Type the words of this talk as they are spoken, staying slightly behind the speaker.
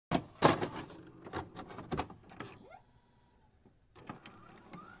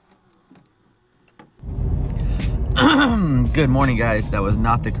Good morning, guys. That was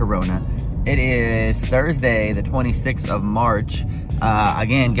not the corona. It is Thursday, the 26th of March.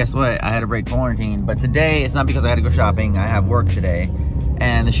 Again, guess what? I had to break quarantine, but today it's not because I had to go shopping. I have work today.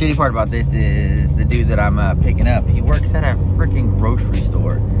 And the shitty part about this is the dude that I'm picking up, he works at a freaking grocery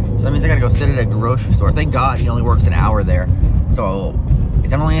store. So that means I gotta go sit at a grocery store. Thank God he only works an hour there. So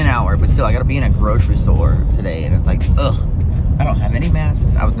it's only an hour, but still I gotta be in a grocery store today. And it's like, ugh. I don't have any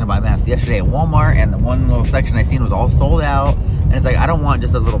masks. I was gonna buy masks yesterday at Walmart, and the one little section I seen was all sold out. And it's like, I don't want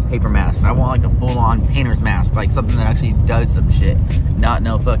just those little paper masks. I want like a full-on painter's mask, like something that actually does some shit, not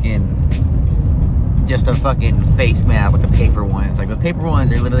no fucking, just a fucking face mask, like a paper one. It's like the paper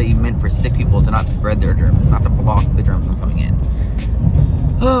ones are literally meant for sick people to not spread their germs, not to block the germs from coming in.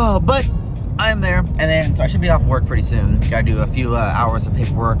 Oh, but I'm there, and then so I should be off work pretty soon. Gotta do a few hours of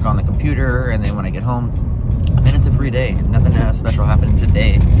paperwork on the computer, and then when I get home, and then it's a free day. Nothing special happening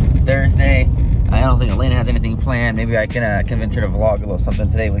today. Thursday. I don't think Elena has anything planned. Maybe I can convince her to vlog a little something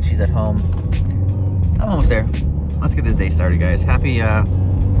today when she's at home. I'm almost there. Let's get this day started, guys. Happy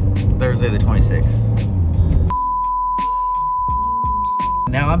Thursday the 26th.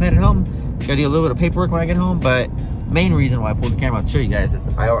 Now I'm headed home. Gotta do a little bit of paperwork when I get home, but main reason why I pulled the camera out to show you guys is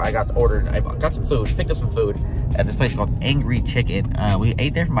I got some food, picked up some food at this place called Angry Chicken. We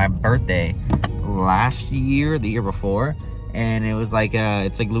ate there for my birthday last year, the year before, and it was like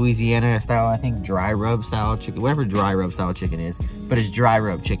it's like Louisiana style, I think, dry rub style chicken, whatever dry rub style chicken is, but it's dry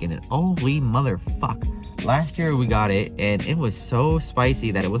rub chicken. And holy motherfuck, last year we got it and it was so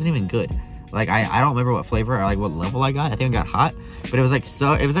spicy that it wasn't even good. Like I don't remember what flavor or like what level I got. I think I got hot, but it was like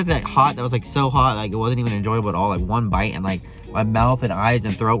that hot that was like so hot, like it wasn't even enjoyable at all. Like one bite and like my mouth and eyes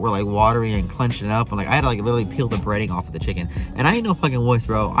and throat were like watery and clenching up, and like I had to like literally peel the breading off of the chicken. And I ain't no fucking wuss,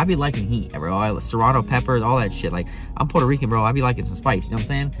 bro. I be liking heat, bro. Serrano peppers, all that shit. Like I'm Puerto Rican, bro. I be liking some spice. You know what I'm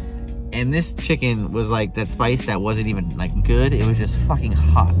saying? And this chicken was like that spice that wasn't even like good. It was just fucking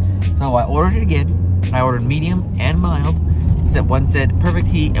hot. So I ordered it again. I ordered medium and mild. One said perfect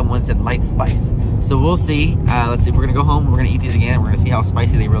heat and one said light spice. So we'll see. Let's see. We're gonna go home. We're gonna eat these again. We're gonna see how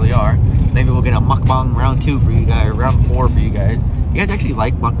spicy they really are. Maybe we'll get a mukbang round 2 for you guys, or round 4 for you guys. You guys actually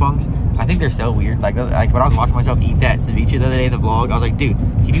like mukbangs? I think they're so weird. Like when I was watching myself eat that ceviche the other day in the vlog, I was like, dude,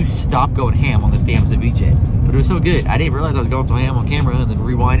 can you stop going ham on this damn ceviche? But it was so good. I didn't realize I was going so ham on camera, and then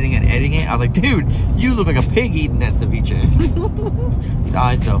rewinding and editing it. I was like, dude, you look like a pig eating that ceviche. These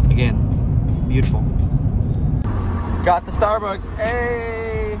eyes, though, again, beautiful. Got the Starbucks,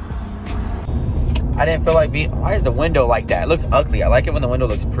 hey! I didn't feel like being, why is the window like that? It looks ugly. I like it when the window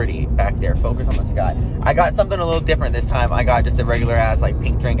looks pretty back there. Focus on the sky. I got something a little different this time. I got just a regular ass like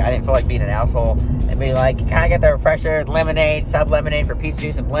pink drink. I didn't feel like being an asshole and be like, can I get the refresher, lemonade, sub lemonade for peach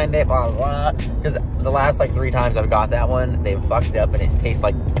juice and blend it, blah, blah, blah. Because the last like 3 times I've got that one, they've fucked it up and it tastes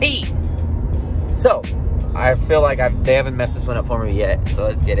like pee. So, I feel like they haven't messed this one up for me yet. So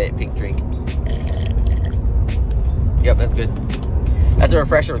let's get it, pink drink. Yep, that's good. That's a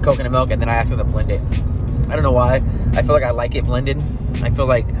refresher with coconut milk, and then I asked them to blend it. I don't know why. I feel like I like it blended. I feel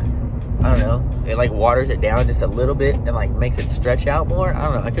like, I don't know, it like waters it down just a little bit and like makes it stretch out more. I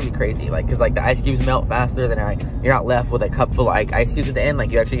don't know, it could be crazy. Like, cause like the ice cubes melt faster than you're not left with a cup full of ice cubes at the end.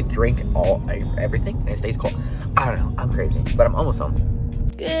 Like you actually drink everything and it stays cold. I don't know, I'm crazy, but I'm almost home.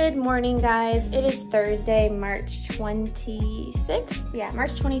 Good morning, guys. It is Thursday, March 26th. Yeah,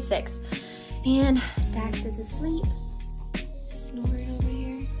 March 26th. And Dax is asleep. Snoring over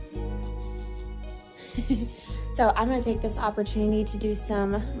here. So I'm gonna take this opportunity to do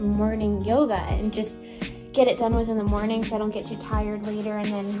some morning yoga and just get it done within the morning so I don't get too tired later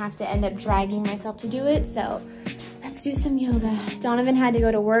and then have to end up dragging myself to do it. So let's do some yoga. Donovan had to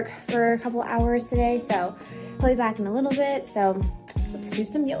go to work for a couple hours today, so he'll be back in a little bit. So let's do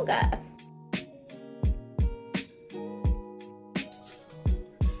some yoga.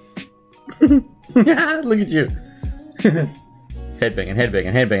 Look at you. Headbanging,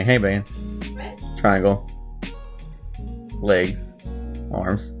 headbanging, headbanging, headbanging. Right. Triangle. Legs.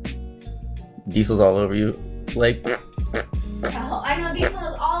 Arms. Diesel's all over you. Leg. Oh, I know Diesel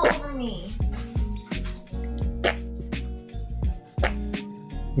was all over me.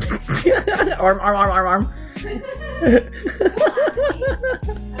 arm.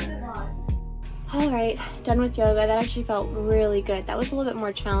 All right, done with yoga. That actually felt really good. That was a little bit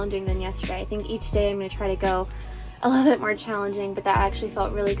more challenging than yesterday. I think each day I'm gonna try to go a little bit more challenging, but that actually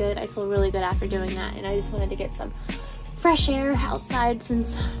felt really good. I feel really good after doing that, and I just wanted to get some fresh air outside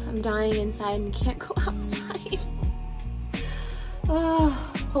since I'm dying inside and can't go outside.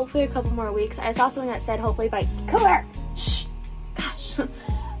 Hopefully a couple more weeks. I saw something that said hopefully by, come here, shh, gosh.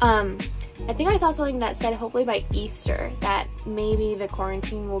 I think I saw something that said hopefully by Easter that maybe the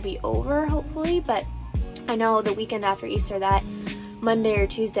quarantine will be over, hopefully, but I know the weekend after Easter, that Monday or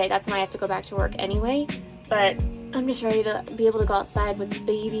Tuesday, that's when I have to go back to work anyway. But I'm just ready to be able to go outside with the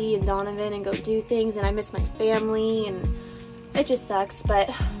baby and Donovan and go do things, and I miss my family, and it just sucks, but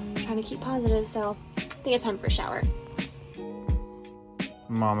I'm trying to keep positive, so I think it's time for a shower.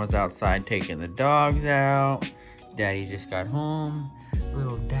 Mama's outside taking the dogs out. Daddy just got home.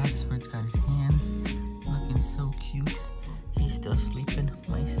 Little Daxford's got his hands looking so cute. He's still sleeping.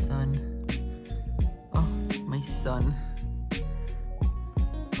 My son. Oh, my son. Should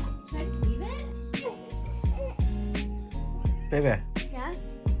I just leave it? Baby. Yeah?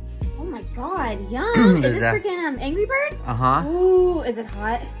 Oh my god, yum! Is this freaking Angry Bird? Uh-huh. Ooh, is it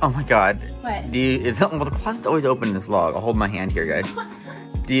hot? Oh my god. What? Well, the closet's always open in this vlog. I'll hold my hand here, guys.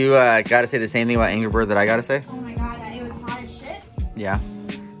 Do you gotta say the same thing about Angry Bird that I gotta say? Oh my god, it was hot as shit. Yeah.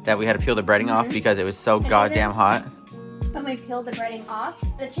 That we had to peel the breading off because it was so goddamn hot. When we peeled the breading off,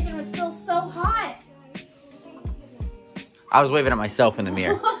 the chicken was still so hot. I was waving at myself in the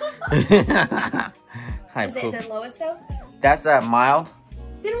mirror. Hi, Is it the lowest though? That's mild.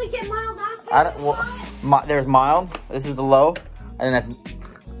 Didn't we get mild last time? I don't. Well, there's mild. This is the low, and then that's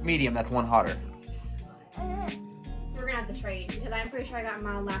medium. That's one hotter. We're gonna have to trade because I'm pretty sure I got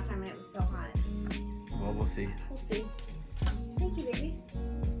mild last time and it was so hot. Well, we'll see. We'll see. Thank you, baby.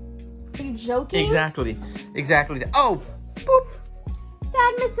 Are you joking? Exactly. Exactly. Oh, boop.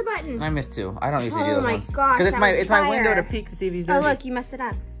 Dad missed a button. I missed two. I don't usually do those ones. Oh my gosh. Because it's my window to peek to see if he's dirty. Oh look, you messed it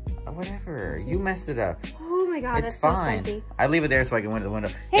up. Whatever. You messed it up. Oh my god, it's that's fine. so spicy. I leave it there so I can win the window.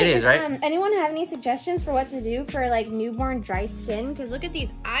 Hey, it is, right? Anyone have any suggestions for what to do for like newborn dry skin? Because look at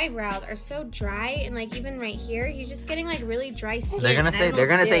these eyebrows are so dry, and like even right here, he's just getting like really dry skin. They're gonna say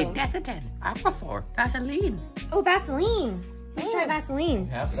Desitin, Aquaphor, Vaseline. Oh, Vaseline. Let's try Vaseline.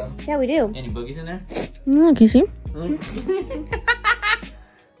 Have some. Yeah, we do. Any boogies in there? Can you see?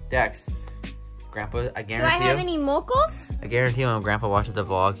 Dax, Grandpa, I guarantee you. Do I have any mocos? I guarantee you when Grandpa watches the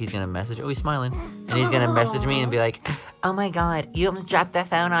vlog, he's gonna message. Oh, he's smiling. And he's gonna message me and be like, oh my god, you almost dropped that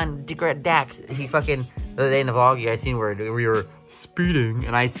phone on Dax. He fucking, the other day in the vlog, you guys seen where we were speeding,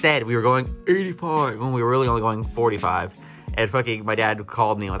 and I said we were going 85 when we were really only going 45. And fucking my dad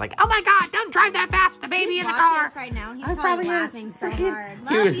called me and was like, oh my god, don't drive that fast with the baby in the car. Us right now. He's probably laughing so hard.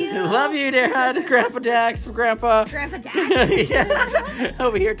 Love you, Dad. Grandpa Dax, Grandpa. Grandpa Dax. Yeah.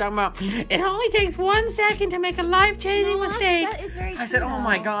 Over here talking about, it only takes 1 second to make a life-changing mistake. That is very true. I said, oh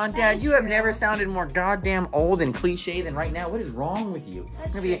my god, Dad, you have never sounded more goddamn old and cliche than right now. What is wrong with you?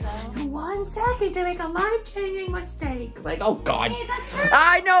 That's true, 1 second to make a life-changing mistake. Like, oh god. Hey, that's true.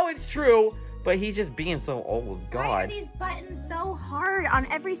 I know it's true. But he's just being so old. God. Why are these buttons so hard on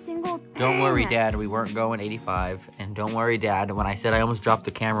every single thing? Don't worry, Dad. We weren't going 85. And don't worry, Dad. When I said I almost dropped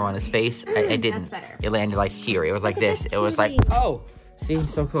the camera on his face, I didn't. That's better. It landed like here. It was like this. It was like, oh. See,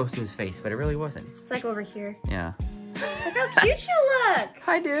 so close to his face. But it really wasn't. It's like over here. Yeah. Look how cute you look.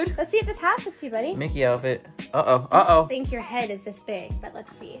 Hi, dude. Let's see if this hat fits you, buddy. Mickey outfit. Uh-oh. Uh-oh. I think your head is this big, but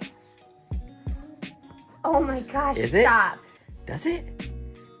let's see. Oh my gosh, Is it? Stop. Does it?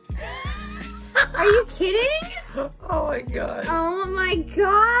 Are you kidding? Oh my god. Oh my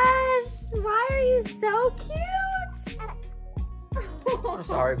gosh. Why are you so cute? I'm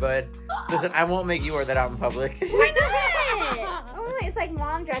sorry, bud. Listen, I won't make you wear that out in public. Why not? Oh my, it's like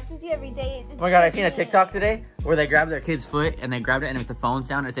mom dresses you every day. Oh my god, I seen a TikTok today where they grabbed their kid's foot and they grabbed it and it was the phone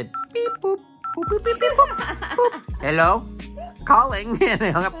sound and it said beep boop boop beep beep beep boop boop. Hello? Calling. And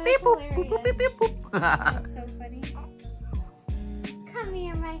they hung up beep boop boop boop beep beep boop. That's so funny. Come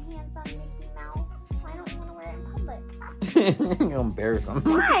here, my hands on Mickey Mouse. I don't want to wear it in public. You'll embarrass him.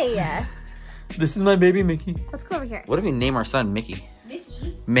 Why? This is my baby Mickey. Let's go over here. What if we name our son Mickey?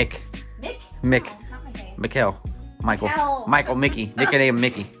 Mickey? Mick. Mick? Mick. Oh, not my name. Mikhail. Michael. Mikhail. Michael Mickey. Nickname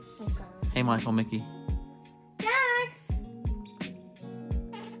Mickey. Oh, God. Hey, Michael Mickey. Dax!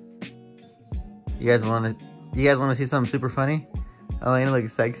 You guys want to see something super funny? Elena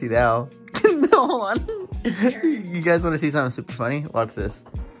looks sexy now. No, hold on. Sure. You guys want to see something super funny? Watch this.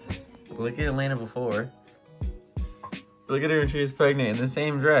 Look at Elena before. Look at her when she was pregnant in the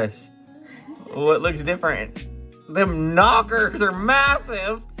same dress. What looks different? Them knockers are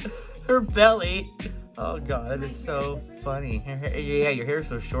massive. Her belly. Oh god, that is so funny. Her hair, yeah, your hair is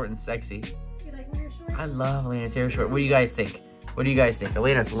so short and sexy. You like my hair short? I love Elena's hair short. What do you guys think? What do you guys think?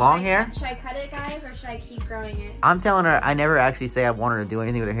 Elena's long hair? Should I cut it, guys, or should I keep growing it? I'm telling her, I never actually say I want her to do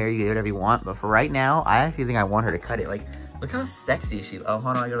anything with her hair. You can do whatever you want. But for right now, I actually think I want her to cut it. Like, look how sexy she... Oh,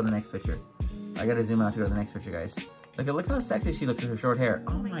 hold on. I go to the next picture. I got to zoom out to go to the next picture, guys. Look how sexy she looks with her short hair.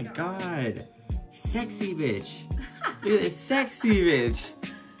 Oh, my God. Sexy bitch. Look at this sexy bitch.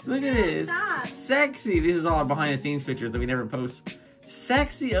 Look at this. Stop. Sexy. This is all our behind the scenes pictures that we never post.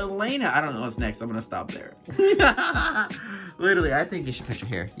 Sexy Elena. I don't know what's next. I'm gonna stop there. Literally, I think you should cut your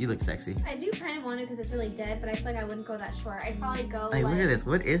hair. You look sexy. I do kind of want to because it's really dead, but I feel like I wouldn't go that short. I'd probably go Hey, look at this.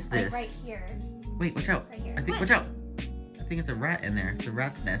 What is like this? right here. Wait, watch out. Right here. I think, watch out. I think it's a rat in there. It's a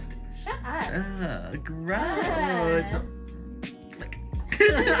rat's nest. Shut up. Ugh, gross. Click.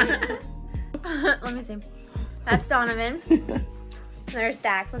 Let me see. That's Donovan. There's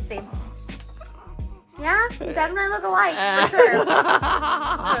Dax. Let's see. Yeah, definitely look alike for sure. Those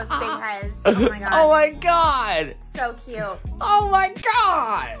big heads. Oh my god. Oh my god. So cute. Oh my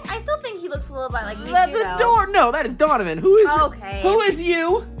god. I still think he looks a little bit like me That's too, though. adorable. No, that is Donovan. Who is Okay. Who is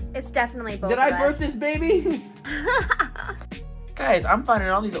you? It's definitely both Did of I us. birth this baby? Guys, I'm finding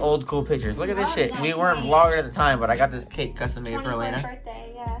all these old cool pictures. Look at this shit. We weren't vlogging at the time, but I got this cake custom made for Elena. 24th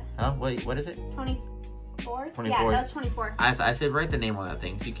birthday, yeah. Huh? Wait, what is it? 24th? 24th. Yeah, that was 24. I said write the name on that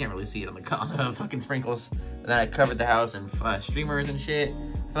thing. You can't really see it on the fucking sprinkles. And then I covered the house in streamers and shit. I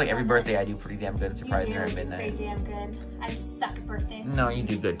feel like every birthday I do pretty damn good, surprising her at midnight. Pretty damn good. I just suck at birthdays. No, you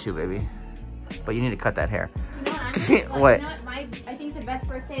do good too, baby. But you need to cut that hair. You know what? What? You know what? I think the best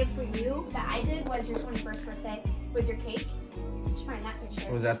birthday for you that I did was your 21st birthday with your cake. You should find that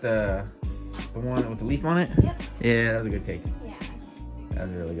picture. Was that the one with the leaf on it? Yep. Yeah, that was a good cake. Yeah. That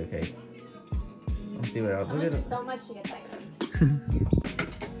was a really good cake. Let's see what else. I Look went at through it. so much to get that cake.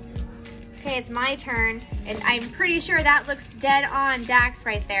 Okay, it's my turn, and I'm pretty sure that looks dead on Dax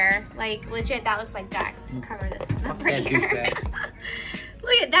right there. Like, legit, that looks like Dax. Let's cover this one up right here.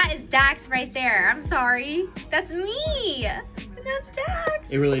 Look at that is Dax right there. I'm sorry. That's me. And that's Dax.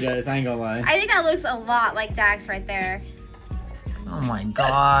 It really does. I ain't gonna lie. I think that looks a lot like Dax right there. Oh my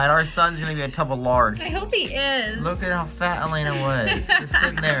god, our son's gonna be a tub of lard. I hope he is. Look at how fat Elena was. Just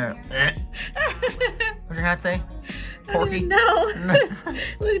sitting there. What'd your hat say? Porky? No.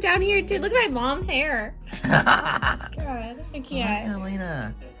 Look down here too. Look at my mom's hair. God, I can't.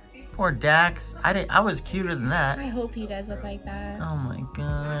 Elena. Poor Dax. I was cuter than that. I hope he does look like that. Oh my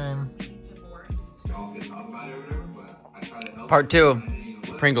god. Part 2.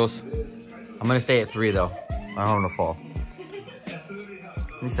 Pringles. I'm gonna stay at 3 though. I don't want to fall.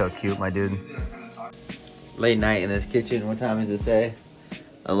 He's so cute, my dude. Late night in this kitchen. What time does it say?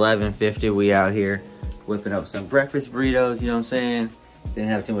 11:50. We out here whipping up some breakfast burritos. You know what I'm saying? Didn't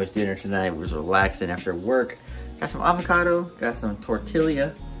have too much dinner tonight. Was relaxing after work. Got some avocado. Got some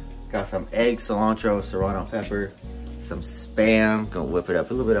tortilla. Got some eggs, cilantro, serrano pepper, some Spam. Gonna whip it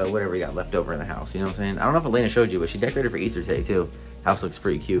up. A little bit of whatever we got left over in the house. You know what I'm saying? I don't know if Elena showed you, but she decorated for Easter today too. House looks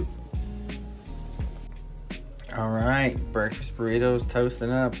pretty cute. All right, breakfast burritos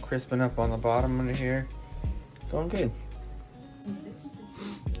toasting up, crisping up on the bottom under here. Going good.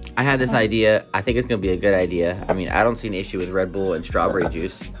 I had this idea. I think it's gonna be a good idea. I mean, I don't see an issue with Red Bull and strawberry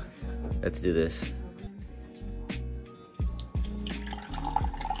juice. Let's do this.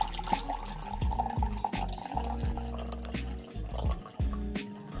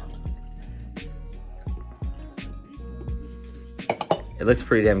 It looks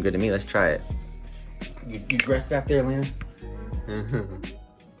pretty damn good to me. Let's try it. You dressed back there, Elena?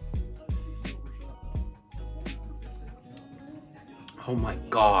 Oh my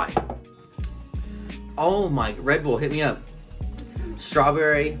god. Oh my, Red Bull, hit me up.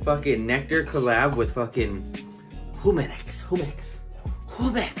 Strawberry fucking nectar collab with fucking Humex.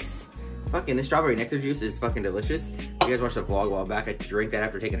 Fucking this strawberry nectar juice is fucking delicious. You guys watched the vlog a while back. I drank that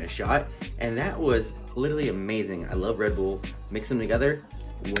after taking a shot, and that was literally amazing. I love Red Bull. Mix them together,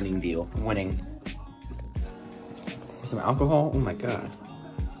 winning deal. Winning. Some alcohol? Oh my god.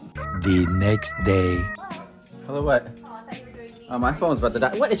 The next day. Hello, what? Oh, I thought you were doing me. Oh, my phone's about to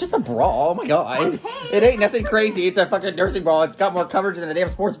die. What? It's just a bra. Oh my god. Okay. It ain't nothing crazy. It's a fucking nursing bra. It's got more coverage than a damn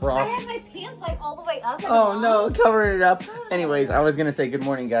sports I bra. had my pants like all the way up. At Oh the no, bottom. covering it up. Anyways, I was gonna say good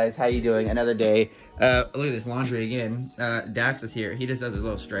morning, guys. How you doing? Another day. Look at this laundry again. Dax is here. He just does his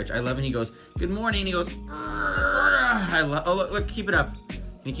little stretch. I love when he goes, good morning. He goes, I love. Oh look, keep it up. Can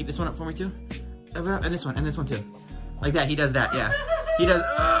you keep this one up for me too? And this one too. Like that. He does that. Yeah. He does.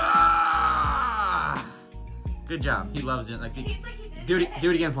 Good job. He loves it. Like, see, do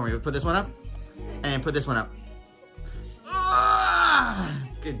it again for me. Put this one up, and put this one up.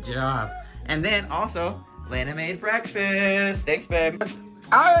 Good job. And then also, Lana made breakfast. Thanks, babe.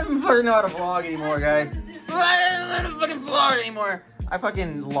 I don't fucking know how to vlog anymore, guys. I don't know how to fucking vlog anymore. I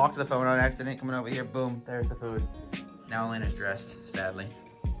fucking locked the phone on accident coming over here. Boom. There's the food. Now Lana's dressed, sadly.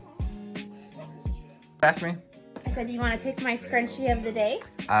 Ask me. I said, do you want to pick my scrunchie of the day?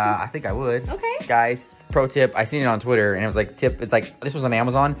 I think I would. Okay. Guys, pro tip, I seen it on Twitter and it was like it's like, this was on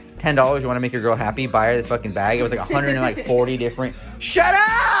Amazon, $10, you want to make your girl happy, buy her this fucking bag. It was like 140 different, shut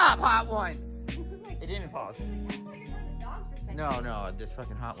up, hot ones. It didn't even pause. second. No, just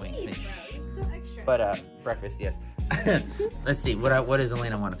fucking hot wings. Jeez, bro, you're so extra. But breakfast, yes. Let's see. What does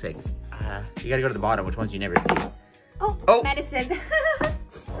Elena want to pick? You gotta go to the bottom. Which ones you never see? Oh. Medicine.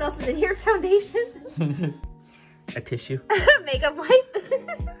 What else is in here? Foundation. A tissue. Makeup wipe.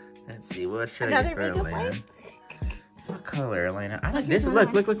 Let's see. What should I get for makeup Elena? wipe? What color, Elena? I like this one.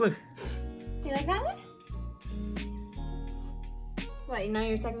 Look. Do you like that one? What, you know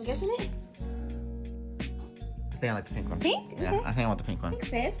you're second guessing it? I think I like the pink one. Pink? Yeah, Okay. I think I want the pink one. Thanks,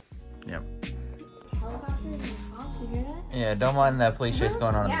 babe. Yep. Helicopters and cops, you hear that? Yeah, don't mind the police chase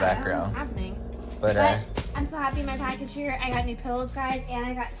going on in the background. That's happening. But I'm so happy my package here. I got new pillows, guys, and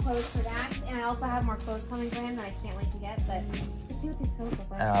I got clothes for Dax, and I also have more clothes coming for him that I can't wait to get. But let's see what these pillows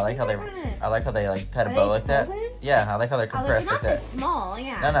look like. I like how they like tied a bow like that. folded? Yeah, I like how they're compressed they're like not that. this small,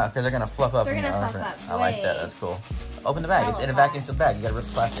 yeah. No, because they're gonna fluff up. They're in gonna your fluff arm. up. I like that. Wait. That's cool. Open the bag. It's in a vacuum sealed bag. You gotta rip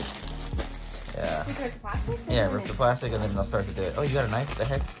the plastic. Yeah. You rip the plastic? Yeah, rip the plastic and then they'll start to do it. Oh, you got a knife? What the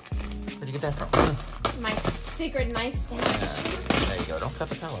heck? Where'd you get that from? My secret knife stash. Yeah. There you go. Don't cut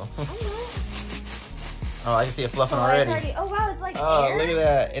the pillow. Oh, Oh, I can see it fluffing it's already. Oh wow, it's like Oh, air. look at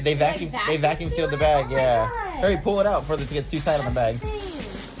that. And they vacuum sealed the bag. Oh, yeah. my God. Hurry, pull it out before it gets too tight on the bag. Insane.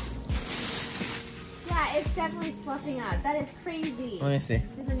 Yeah, it's definitely fluffing up. That is crazy. Let me see.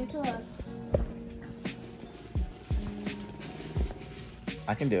 These are new pillows.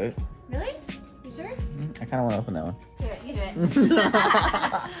 I can do it. Really? You sure? I kind of want to open that one. Do it. You do it.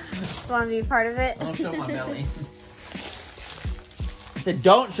 Want to be part of it? Don't show my belly. I said,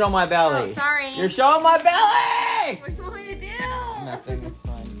 don't show my belly. Oh, sorry. You're showing my belly! What do you want me to do? Nothing, it's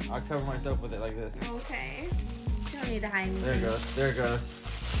fine. I'll cover myself with it like this. Okay. You don't need to hide me. There it goes. There it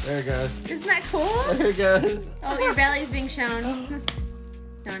goes. There it goes. Isn't that cool? There it goes. Oh, your belly's being shown.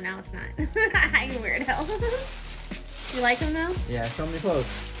 No, now it's not. You weirdo. You like them though? Yeah, show me close.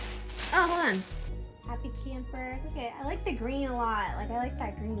 Oh, hold on. Happy camper. Okay, I like the green a lot. Like, I like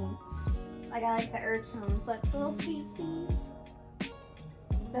that green. Like, I like the earth tones. Like, little feetsies.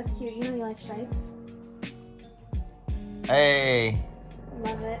 That's cute. You know you like stripes? Hey.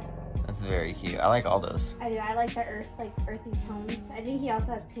 Love it. That's very cute. I like all those. I do. I like the earthy tones. I think he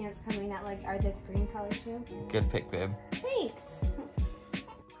also has pants coming that like are this green color too. Good pick, babe. Thanks.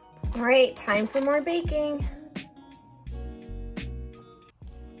 All right, time for more baking.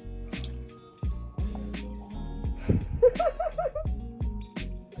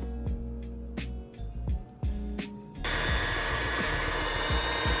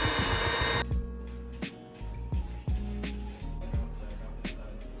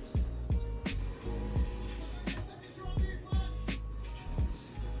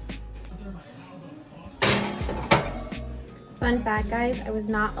 Fun fact, guys, I was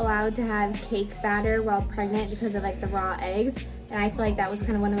not allowed to have cake batter while pregnant because of like the raw eggs, and I feel like that was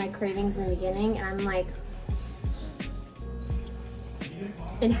kind of one of my cravings in the beginning, and I'm like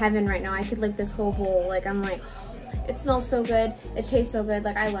in heaven right now. I could lick this whole bowl. Like, I'm like, it smells so good, it tastes so good.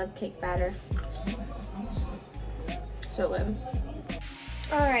 Like, I love cake batter. So good.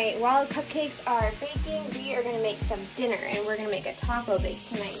 All right, while the cupcakes are baking, we are gonna make some dinner, and we're gonna make a taco bake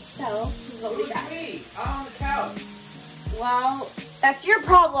tonight. So this is what we got. On the couch. Well, that's your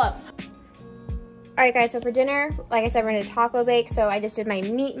problem. All right, guys, so for dinner, like I said, we're gonna taco bake. So I just did my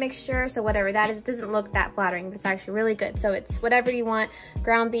meat mixture. So whatever that is, it doesn't look that flattering, but it's actually really good. So it's whatever you want: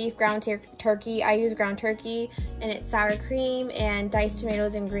 ground beef, ground turkey. I use ground turkey, and it's sour cream and diced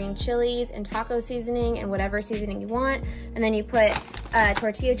tomatoes and green chilies and taco seasoning and whatever seasoning you want. And then you put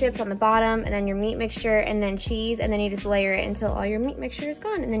tortilla chips on the bottom, and then your meat mixture, and then cheese, and then you just layer it until all your meat mixture is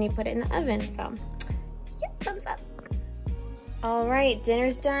gone, and then you put it in the oven. So, yep, thumbs up. All right,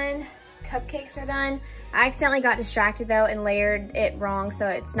 dinner's done. Cupcakes are done. I accidentally got distracted though and layered it wrong, so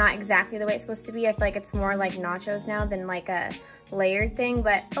it's not exactly the way it's supposed to be. I feel like it's more like nachos now than like a layered thing,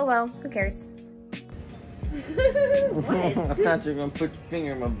 but oh well, who cares? I thought you were gonna put your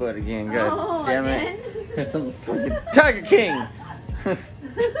finger in my butt again, God damn it. Because I'm the fucking Tiger King. I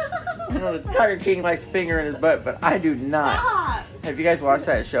know the Tiger King likes finger in his butt, but I do not. Stop! Have you guys watched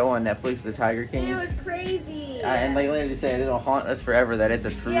that show on Netflix, The Tiger King? It was crazy. And like Lady said, it'll haunt us forever that it's a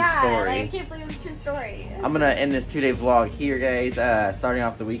true story. Like, I can't believe it's a true story. I'm gonna end this 2-day vlog here, guys. Starting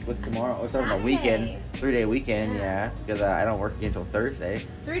off the week with tomorrow, or starting the weekend, 3-day weekend, yeah, because I don't work again until Thursday.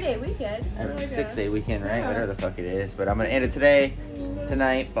 3-day weekend. 6-day weekend, right? Whatever the fuck it is. But I'm gonna end it today,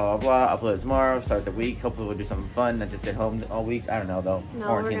 tonight, blah blah blah. Upload it tomorrow. Start the week. Hopefully we'll do something fun. Not just at home all week. I don't know though. No,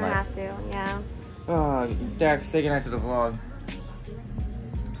 Quarantine we're gonna life. have to. Yeah. Oh, Dax, say goodnight to the vlog.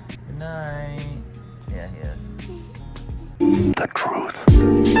 Good night. Yeah, he is. The truth.